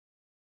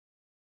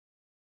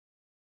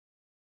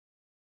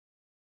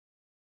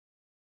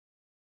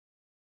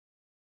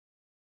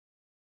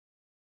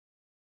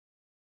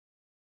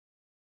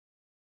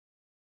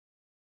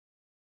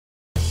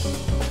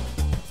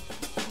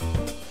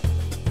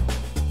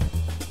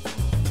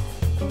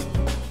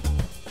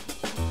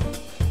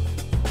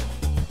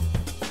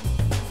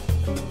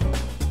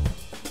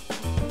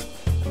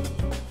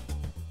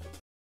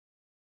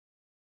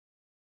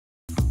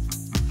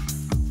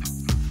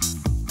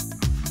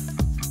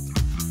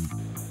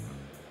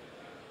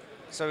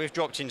So we've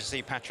dropped in to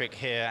see Patrick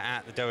here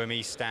at the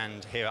Doremi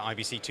stand here at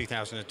IBC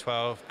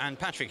 2012. And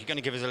Patrick, you're going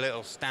to give us a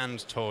little stand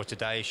tour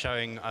today,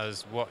 showing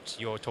us what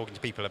you're talking to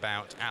people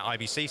about at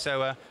IBC.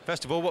 So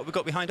first of all, what we've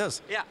got behind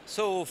us? Yeah,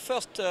 so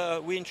first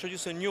we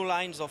introduce a new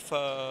lines of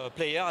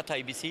player at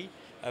IBC,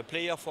 a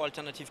player for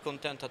alternative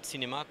content at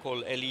cinema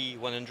called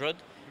LE100,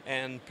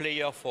 and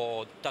player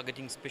for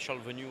targeting special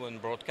venue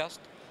and broadcast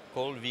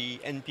called the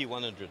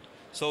NP100.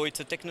 So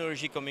it's a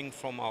technology coming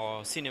from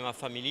our cinema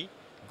family,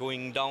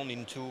 going down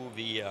into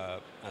the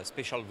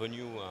special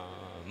venue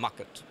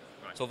market.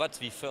 Right. So that's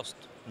the first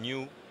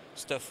new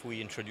stuff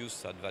we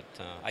introduced at that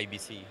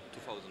IBC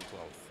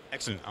 2012.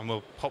 Excellent, and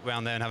we'll pop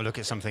around there and have a look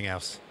at something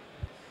else.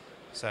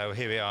 So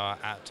here we are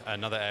at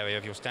another area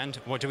of your stand.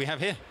 What do we have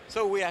here?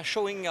 So we are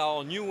showing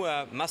our new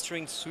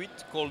mastering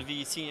suite called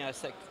the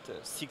CineAspect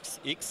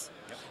 6X,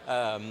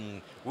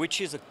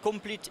 which is a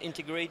complete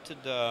integrated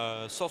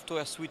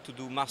software suite to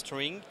do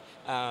mastering,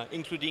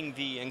 including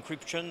the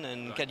encryption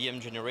and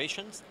KDM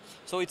generations.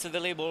 So it's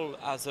available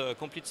as a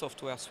complete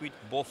software suite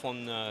both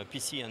on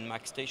PC and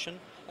Mac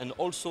station, and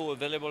also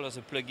available as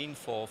a plugin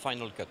for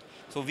Final Cut.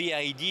 So the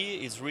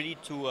idea is really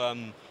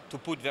to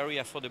put very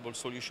affordable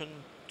solution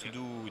to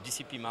do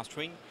DCP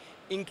mastering,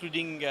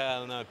 including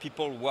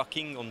people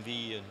working on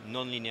the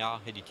non-linear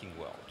editing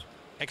world.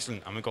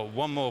 Excellent, and we've got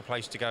one more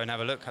place to go and have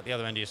a look at the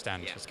other end of your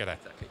stand. Yeah, let's go there.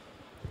 Exactly.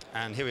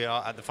 And here we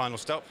are at the final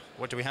stop.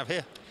 What do we have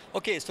here?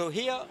 Okay, so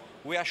here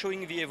we are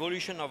showing the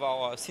evolution of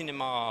our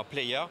cinema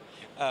player,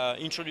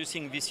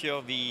 introducing this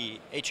year the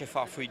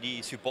HFR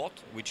 3D support,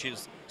 which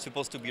is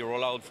supposed to be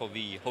rolled out for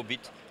the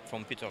Hobbit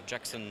from Peter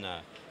Jackson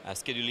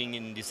scheduling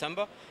in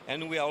December.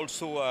 And we are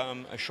also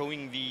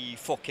showing the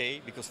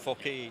 4K, because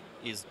 4K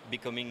is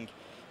becoming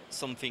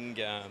something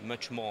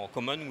much more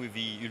common with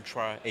the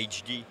Ultra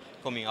HD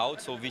coming out.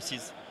 So this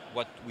is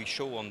what we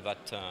show on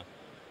that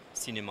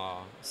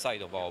cinema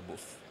side of our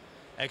booth.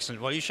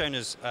 Excellent. Well, you've shown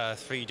us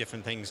three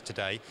different things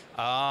today.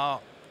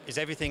 Is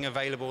everything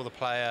available, the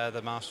player,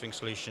 the mastering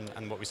solution,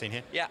 and what we've seen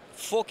here? Yeah,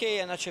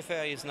 4K and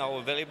HFR is now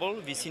available,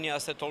 the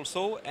CineAsset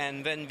also,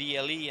 and then the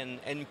LE and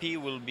NP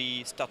will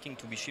be starting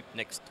to be shipped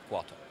next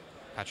quarter.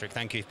 Patrick,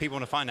 thank you. If people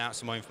want to find out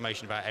some more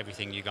information about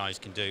everything you guys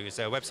can do, is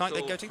there a website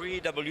they go to?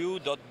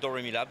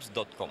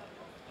 www.doremilabs.com.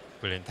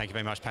 Brilliant. Thank you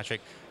very much,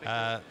 Patrick.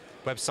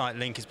 Website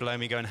link is below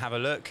me. Go and have a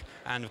look.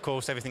 And of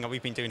course, everything that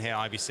we've been doing here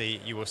at IBC,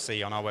 you will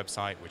see on our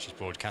website, which is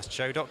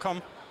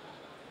BroadcastShow.com.